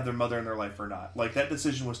they have their mother in their life or not. Like, that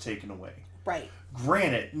decision was taken away. Right.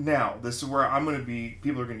 Granted, now, this is where I'm going to be,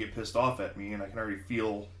 people are going to get pissed off at me, and I can already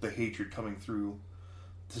feel the hatred coming through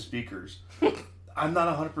the speakers. I'm not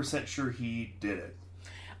 100% sure he did it.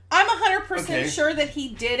 I'm 100% sure that he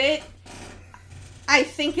did it. I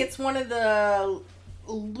think it's one of the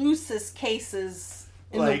loosest cases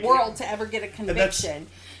in the world to ever get a conviction.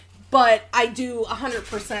 But I do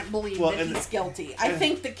 100% believe that he's guilty. I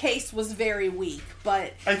think the case was very weak,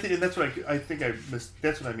 but... I think, and that's what I think I missed.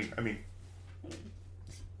 That's what I mean. I mean,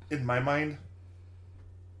 in my mind,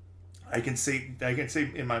 I can say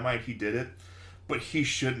in my mind he did it, but he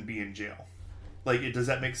shouldn't be in jail. Like, does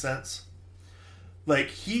that make sense? Like,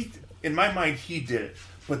 in my mind, he did it,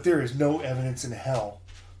 but there is no evidence in hell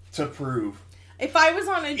to prove. If I was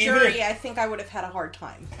on a jury, I think I would have had a hard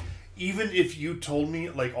time. Even if you told me,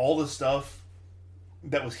 like, all the stuff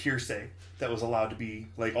that was hearsay, that was allowed to be,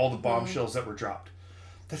 like, all the bombshells that were dropped,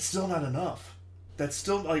 that's still not enough. That's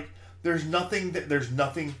still, like, there's nothing. Like, there's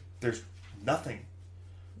nothing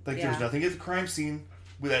at the crime scene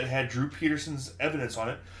that had Drew Peterson's evidence on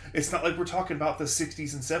it. It's not like we're talking about the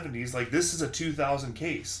 60s and 70s. Like, this is a 2000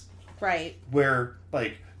 case. Right. Where,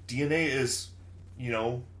 like, DNA is, you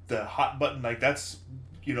know, the hot button. Like, that's,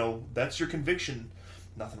 you know, that's your conviction.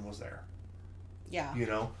 Nothing was there. Yeah. You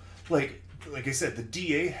know? Like, like I said, the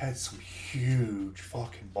DA had some huge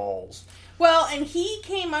fucking balls. Well, and he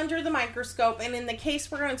came under the microscope, and in the case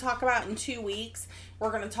we're going to talk about in 2 weeks,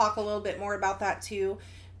 we're going to talk a little bit more about that too.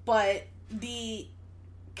 But the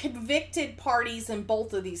convicted parties in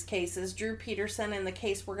both of these cases, Drew Peterson and the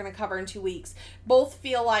case we're going to cover in 2 weeks, both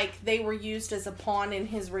feel like they were used as a pawn in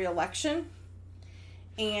his reelection,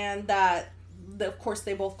 and that, of course,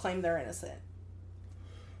 they both claim they're innocent.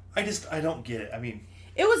 I don't get it. I mean,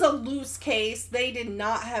 it was a loose case. They did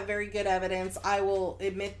not have very good evidence. I will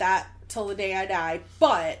admit that till the day I die.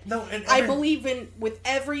 But no, I believe with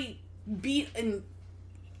every beat and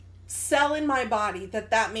cell in my body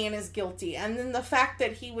that man is guilty. And then the fact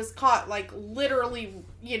that he was caught, like, literally,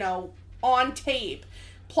 on tape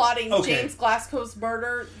plotting James Glasgow's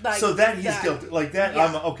murder. Like, so that he's guilty. Like that, yeah.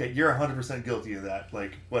 I'm okay. You're 100% guilty of that.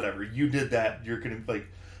 Like, whatever. You did that. You're going to, like...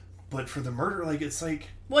 But for the murder, like, it's like...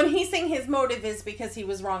 When he's saying his motive is because he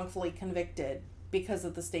was wrongfully convicted because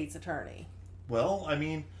of the state's attorney. Well, I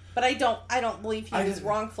mean... But I don't believe he was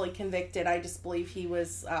wrongfully convicted. I just believe he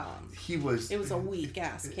was... It was a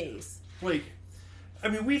weak-ass case. Like, I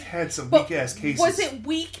mean, we've had some weak-ass cases. Was it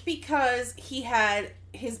weak because he had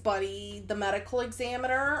his buddy, the medical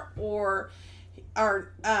examiner, or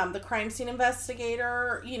the crime scene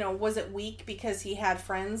investigator? Was it weak because he had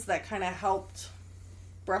friends that kind of helped...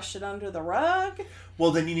 brush it under the rug?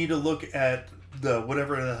 Well, then you need to look at the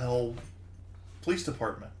whatever the hell police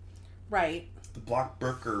department. Right. The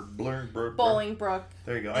Blockbrook or Bolingbrook.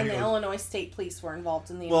 There you go. And the Illinois State Police were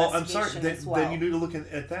involved in the I'm investigation sorry. as well. Then you need to look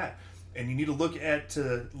at that. And you need to look at,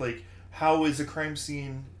 like, how is a crime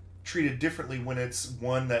scene treated differently when it's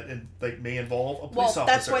one that, may involve a police officer? Well,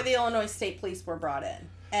 that's why the Illinois State Police were brought in.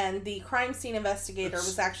 And the crime scene investigator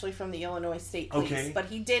was actually from the Illinois State Police. Okay. But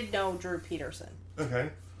he did know Drew Peterson. Okay.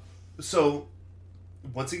 So,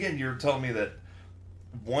 once again, you're telling me that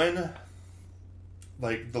one,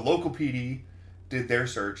 like, the local PD did their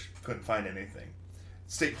search, couldn't find anything.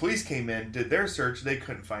 State police came in, did their search, they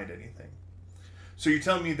couldn't find anything. So you're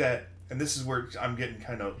telling me that, and this is where I'm getting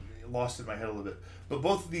kind of lost in my head a little bit, but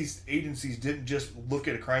both of these agencies didn't just look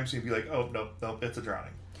at a crime scene and be like, oh, no, it's a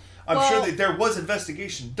drowning. I'm sure that there was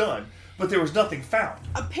investigation done, but there was nothing found.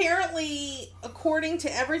 Apparently, according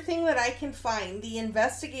to everything that I can find, the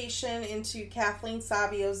investigation into Kathleen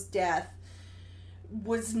Savio's death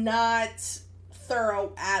was not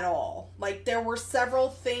thorough at all. Like, there were several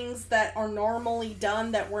things that are normally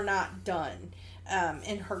done that were not done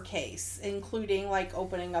in her case, including, like,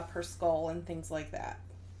 opening up her skull and things like that.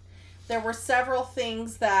 There were several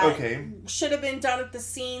things that should have been done at the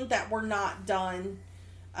scene that were not done.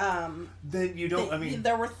 Then you don't.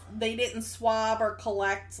 They didn't swab or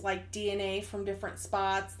collect, like, DNA from different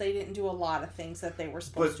spots. They didn't do a lot of things that they were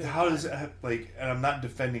supposed to. But how does it, like? And I'm not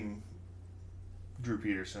defending Drew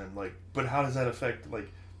Peterson, like, but how does that affect, like,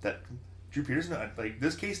 that Drew Peterson? Like,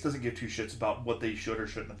 this case doesn't give two shits about what they should or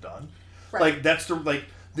shouldn't have done. Right. Like, that's the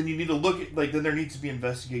Then you need to look at, like, then there needs to be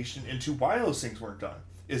investigation into why those things weren't done.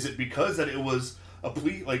 Is it because that it was a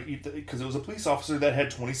because it was a police officer that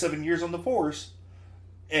had 27 years on the force?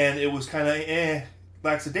 And it was kind of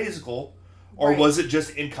lackadaisical, or was it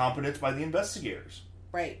just incompetence by the investigators?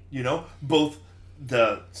 Right. Both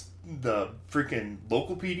the freaking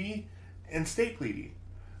local PD and state PD.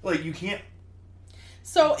 Like, you can't.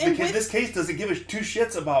 So this case doesn't give us two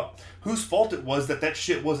shits about whose fault it was that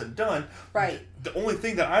shit wasn't done. Right. The only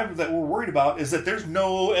thing that we're worried about is that there's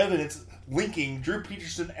no evidence linking Drew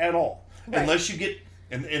Peterson at all, unless you get.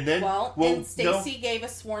 And Stacy gave a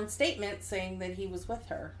sworn statement saying that he was with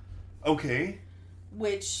her. Okay.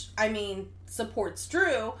 Which, I mean, supports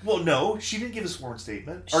Drew. Well, no, she didn't give a sworn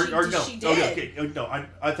statement. She did. No,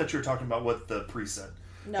 I thought you were talking about what the priest said.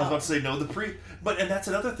 No. I was about to say, no, and that's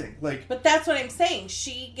another thing. But that's what I'm saying.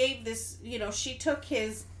 She gave this, she took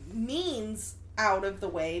his means out of the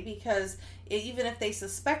way because even if they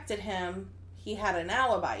suspected him, he had an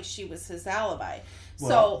alibi. She was his alibi.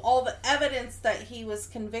 So all the evidence that he was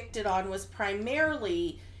convicted on was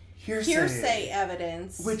primarily hearsay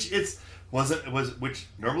evidence, which which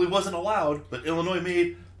normally wasn't allowed, but Illinois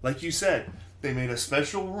made, like you said, they made a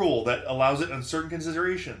special rule that allows it on certain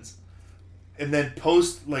considerations, and then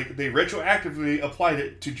they retroactively applied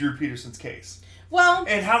it to Drew Peterson's case. Well,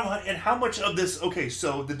 and how much of this? Okay,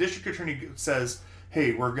 so the district attorney says,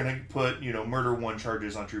 hey, we're gonna put murder one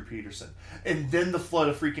charges on Drew Peterson, and then the flood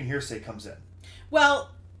of freaking hearsay comes in.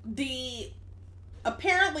 Well,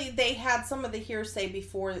 apparently they had some of the hearsay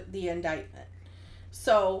before the indictment.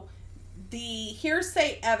 So, the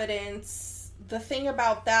hearsay evidence, the thing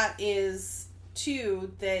about that is,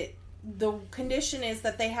 too, that the condition is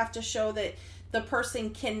that they have to show that the person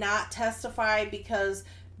cannot testify because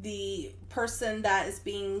the person that is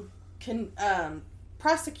being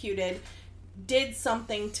prosecuted did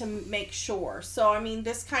something to make sure. So, I mean,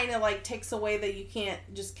 this kind of like takes away that you can't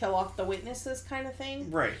just kill off the witnesses kind of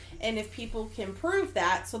thing. Right. And if people can prove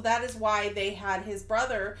that, so that is why they had his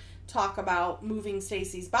brother talk about moving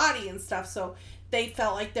Stacy's body and stuff. So they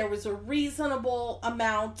felt like there was a reasonable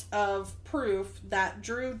amount of proof that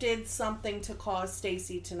Drew did something to cause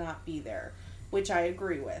Stacy to not be there, which I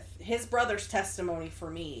agree with. His brother's testimony for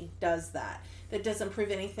me does that. That doesn't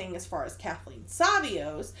prove anything as far as Kathleen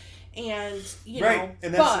Savio's. And, you know,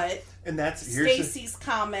 and that's Stacy's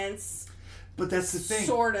comments. But that's the thing.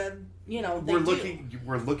 Sort of, you know, we're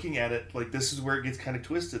looking at it like this is where it gets kind of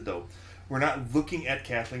twisted, though. We're not looking at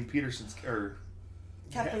Kathleen Peterson's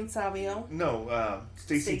Kathleen Savio. No,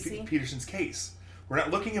 Stacy Peterson's case. We're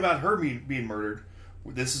not looking about her being murdered.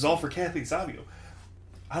 This is all for Kathleen Savio.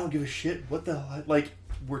 I don't give a shit what the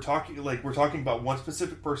we're talking about one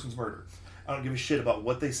specific person's murder. I don't give a shit about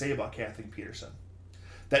what they say about Kathleen Peterson.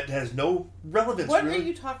 That has no relevance. What are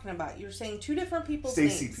you talking about? You're saying two different people's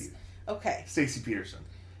names. Okay. Stacy Peterson.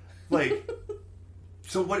 Like,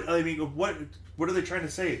 so what? I mean, what are they trying to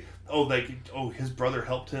say? His brother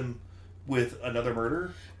helped him with another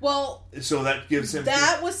murder. Well, so that gives him.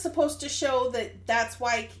 That was supposed to show that that's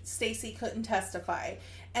why Stacy couldn't testify,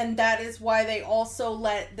 and that is why they also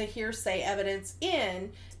let the hearsay evidence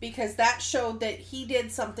in, because that showed that he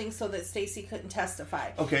did something so that Stacy couldn't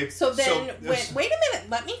testify. Okay. So then, wait a minute,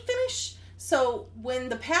 let me finish. So when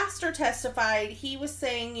the pastor testified, he was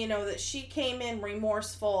saying, you know, that she came in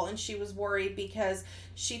remorseful and she was worried because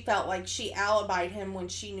she felt like she alibied him when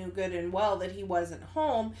she knew good and well that he wasn't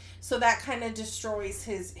home. So that kind of destroys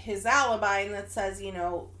his alibi, and that says, you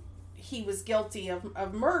know, he was guilty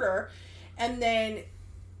of murder. And then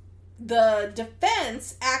the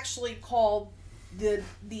defense actually called the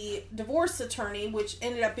divorce attorney, which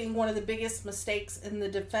ended up being one of the biggest mistakes in the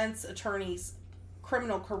defense attorney's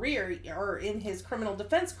criminal career, or in his criminal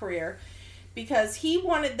defense career, because he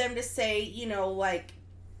wanted them to say, you know, like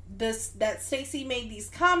this, that Stacy made these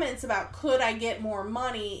comments about, could I get more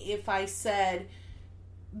money if I said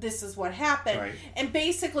this is what happened? Right. And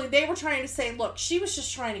basically they were trying to say, look, she was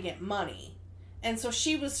just trying to get money. And so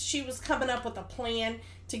she was coming up with a plan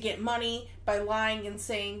to get money by lying and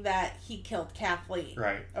saying that he killed Kathleen.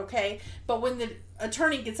 Right. Okay? But when the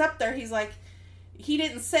attorney gets up there, he's like, he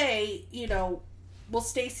didn't say, you know, well,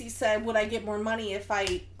 Stacy said, would I get more money if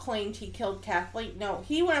I claimed he killed Kathleen? No,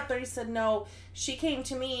 he went up there, he said, no, she came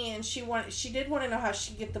to me and she did want to know how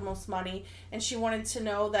she'd get the most money, and she wanted to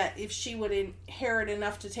know that if she would inherit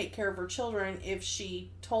enough to take care of her children if she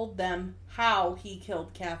told them how he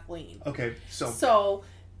killed Kathleen. Okay, so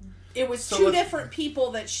it was two different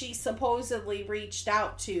people that she supposedly reached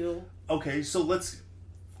out to. Okay, so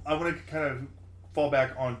I want to kind of fall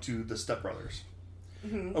back onto the stepbrothers.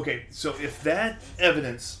 Mm-hmm. Okay, so if that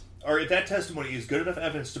evidence, or if that testimony is good enough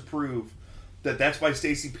evidence to prove that that's why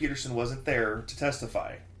Stacy Peterson wasn't there to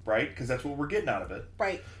testify, right? Because that's what we're getting out of it.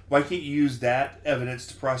 Right. Why can't you use that evidence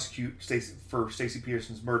to prosecute Stacy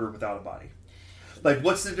Peterson's murder without a body?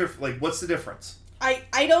 What's the difference?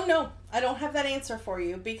 I don't know. I don't have that answer for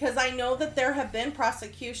you, because I know that there have been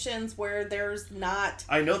prosecutions where there's not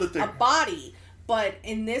a body. But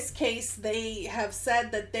in this case, they have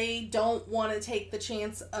said that they don't want to take the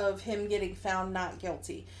chance of him getting found not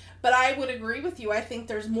guilty. But I would agree with you. I think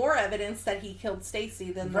there's more evidence that he killed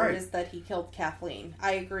Stacy than there is that he killed Kathleen.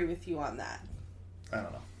 I agree with you on that. I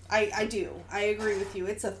don't know. I do. I agree with you.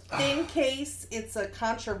 It's a thin case. It's a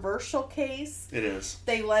controversial case. It is.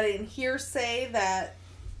 They let in hearsay that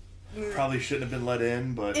probably shouldn't have been let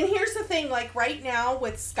in, but... And here's the thing, like right now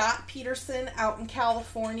with Scott Peterson out in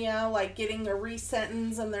California, like getting a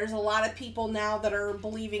resentence, and there's a lot of people now that are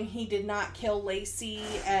believing he did not kill Lacey,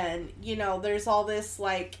 and, you know, there's all this,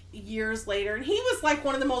 like, years later, and he was, like,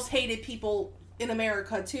 one of the most hated people in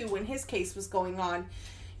America, too, when his case was going on.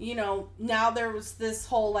 You know, now there was this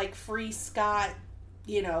whole, like, free Scott,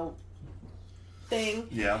 you know, thing.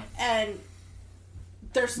 Yeah. And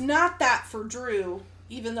there's not that for Drew,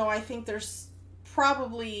 even though I think there's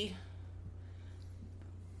probably,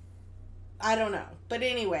 I don't know. But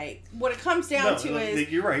anyway, what it comes down to is,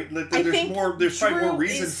 you're right. There's probably more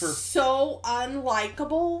reason for so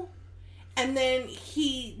unlikable. And then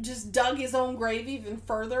he just dug his own grave even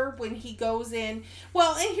further when he goes in.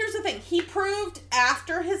 Well, and here's the thing. He proved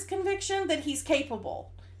after his conviction that he's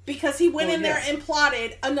capable, because he went in there and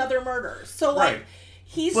plotted another murder. So, like,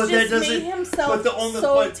 he's just made himself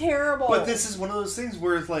so terrible. But this is one of those things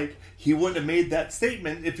where it's like, he wouldn't have made that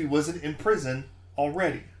statement if he wasn't in prison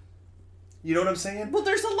already. You know what I'm saying? Well,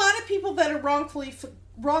 there's a lot of people that are wrongfully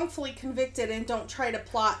wrongfully convicted and don't try to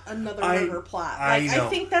plot another murder plot. Like, I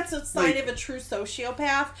think that's a sign of a true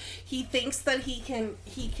sociopath. He thinks that he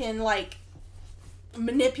can like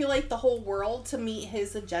manipulate the whole world to meet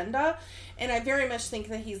his agenda, and I very much think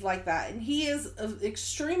that he's like that. And he is an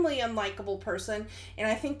extremely unlikable person, and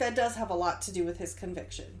I think that does have a lot to do with his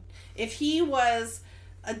conviction. If he was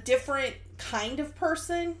a different kind of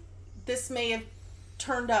person, this may have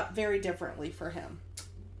turned up very differently for him.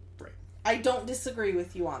 Right. I don't disagree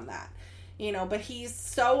with you on that. You know, but he's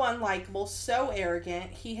so unlikable, so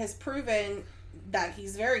arrogant. He has proven that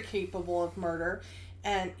he's very capable of murder,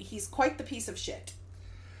 and he's quite the piece of shit.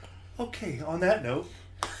 Okay, on that note,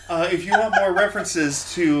 if you want more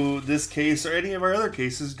references to this case or any of our other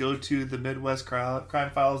cases, go to the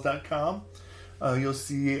MidwestCrimeFiles.com. You'll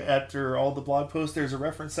see after all the blog posts, there's a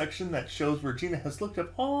reference section that shows where Gina has looked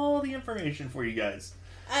up all the information for you guys.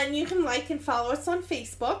 And you can like and follow us on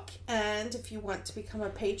Facebook. And if you want to become a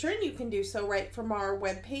patron, you can do so right from our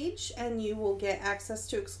webpage. And you will get access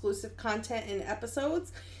to exclusive content and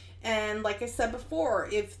episodes. And like I said before,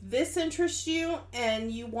 if this interests you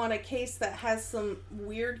and you want a case that has some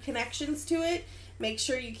weird connections to it, make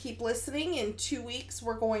sure you keep listening. In 2 weeks,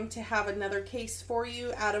 we're going to have another case for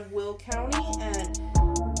you out of Will County. And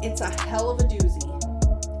it's a hell of a doozy.